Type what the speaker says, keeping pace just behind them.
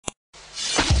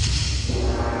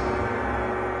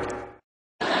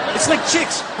like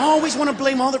chicks always want to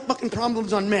blame all their fucking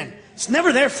problems on men. It's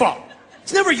never their fault.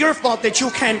 It's never your fault that you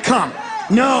can't come.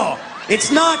 No, it's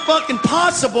not fucking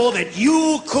possible that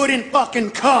you couldn't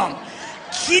fucking come.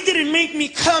 He didn't make me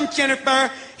come, Jennifer.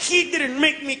 He didn't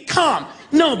make me come.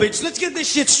 No, bitch, let's get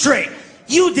this shit straight.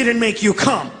 You didn't make you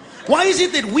come. Why is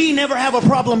it that we never have a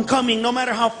problem coming no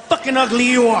matter how fucking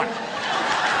ugly you are?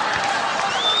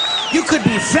 You could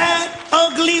be fat,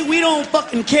 ugly, we don't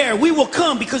fucking care. We will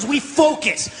come because we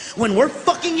focus. When we're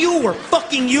fucking you,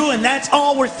 and that's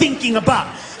all we're thinking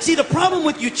about. See, the problem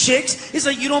with you chicks is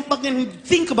that you don't fucking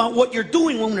think about what you're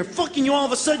doing. When they're fucking you, all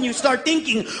of a sudden you start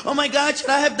thinking, oh my God,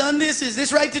 should I have done this? Is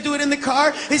this right to do it in the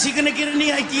car? Is he gonna get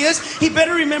any ideas? He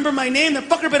better remember my name. The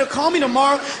fucker better call me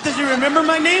tomorrow. Does he remember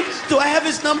my name? Do I have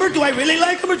his number? Do I really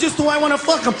like him or just do I want to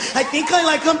fuck him? I think I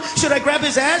like him. Should I grab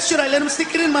his ass? Should I let him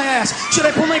stick it in my ass? Should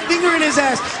I put my finger in his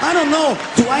ass? I don't know.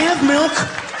 Do I have milk?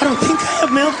 I don't think I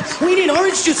have milk. We need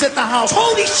orange juice at the house.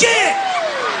 Holy shit!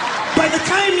 By the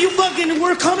time you fucking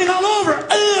were coming all over,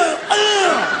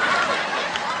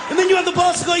 and then you have the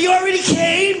boss to go, you already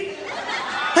came?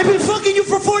 I've been fucking you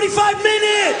for 45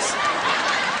 minutes.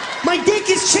 My dick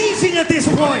is chafing at this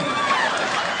point.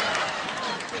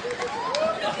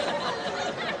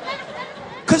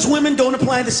 Because women don't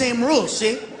apply the same rules,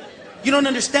 see? You don't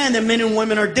understand that men and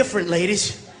women are different,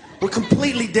 ladies. We're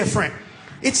completely different.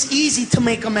 It's easy to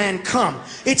make a man come.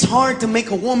 It's hard to make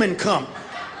a woman come.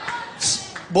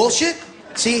 Bullshit?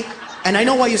 See? And I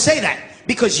know why you say that.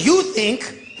 Because you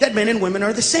think that men and women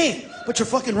are the same. But you're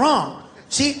fucking wrong.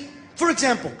 See? For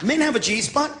example, men have a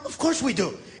G-spot? Of course we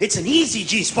do. It's an easy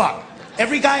G-spot.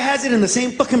 Every guy has it in the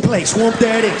same fucking place. Whoop,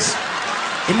 there it is.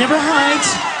 It never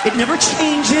hides. It never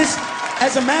changes.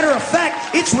 As a matter of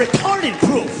fact, it's retarded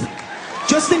proof.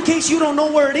 Just in case you don't know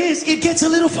where it is, it gets a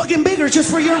little fucking bigger just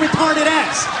for your retarded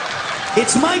ass.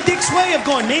 It's my dick's way of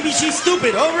going, maybe she's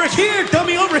stupid. Over here,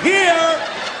 dummy, over here.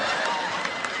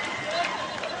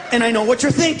 And I know what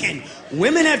you're thinking.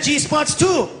 Women have G-spots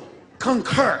too.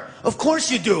 Concur. Of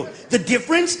course you do. The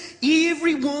difference,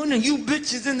 every one of you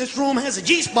bitches in this room has a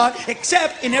G-spot,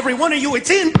 except in every one of you it's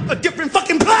in a different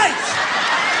fucking place.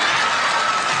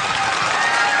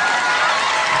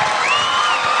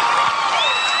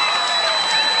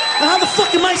 Now how the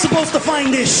fuck am I supposed to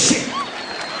find this shit?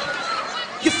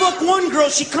 You fuck one girl,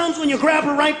 she comes when you grab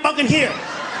her right fucking here.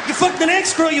 You fuck the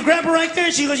next girl, you grab her right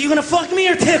there, she goes, you gonna fuck me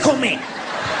or tickle me?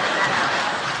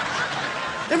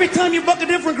 Every time you fuck a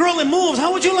different girl, it moves.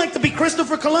 How would you like to be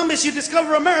Christopher Columbus? You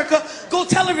discover America, go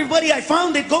tell everybody I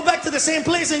found it, go back to the same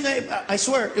place, and I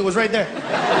swear, it was right there.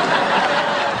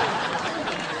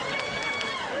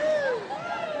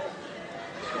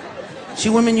 See,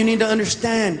 women, you need to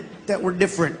understand that we're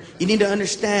different. You need to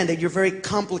understand that you're very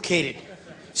complicated.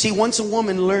 See, once a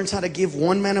woman learns how to give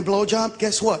one man a blowjob,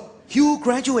 guess what? You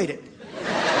graduated.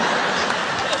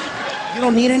 You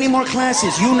don't need any more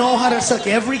classes. You know how to suck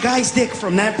every guy's dick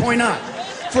from that point on.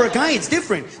 For a guy, it's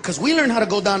different, because we learn how to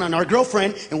go down on our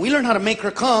girlfriend, and we learn how to make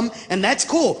her come, and that's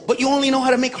cool, but you only know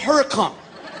how to make her come.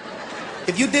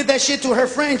 If you did that shit to her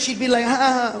friend, she'd be like,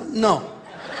 no.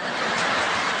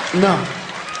 No.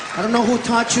 I don't know who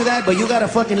taught you that, but you gotta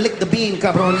fucking lick the bean,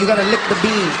 cabron. You gotta lick the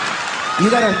bean. You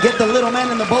gotta get the little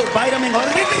man in the boat, bite him, and go...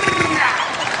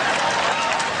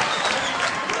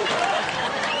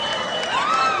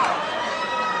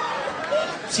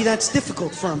 See, that's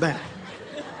difficult for a man.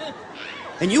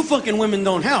 And you fucking women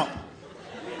don't help.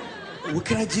 What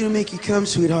can I do to make you come,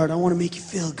 sweetheart? I want to make you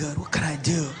feel good. What can I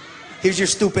do? Here's your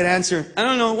stupid answer. I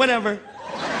don't know, whatever.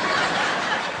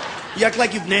 You act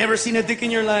like you've never seen a dick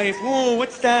in your life. Oh,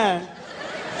 what's that?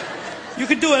 You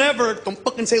can do whatever. Don't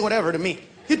fucking say whatever to me.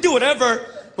 You do whatever.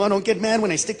 Well, don't get mad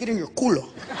when I stick it in your culo.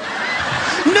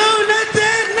 No, not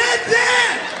that, not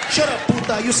that! Shut up,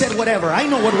 puta. You said whatever. I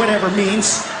know what whatever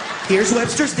means. Here's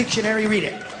Webster's dictionary, read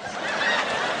it.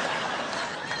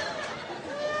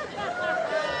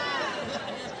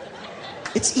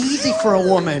 It's easy for a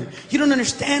woman. You don't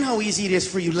understand how easy it is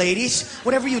for you ladies.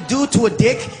 Whatever you do to a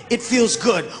dick, it feels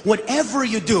good. Whatever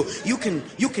you do, you can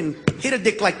hit a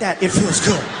dick like that, it feels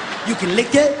good. You can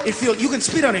lick it, you can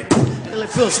spit on it, it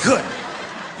feels good.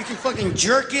 You can fucking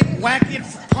jerk it, whack it,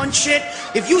 punch it.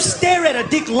 If you stare at a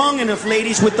dick long enough,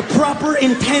 ladies, with the proper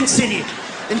intensity,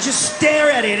 and just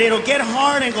stare at it, it'll get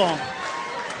hard and go,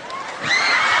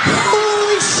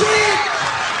 holy shit!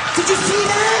 Did you see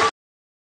that?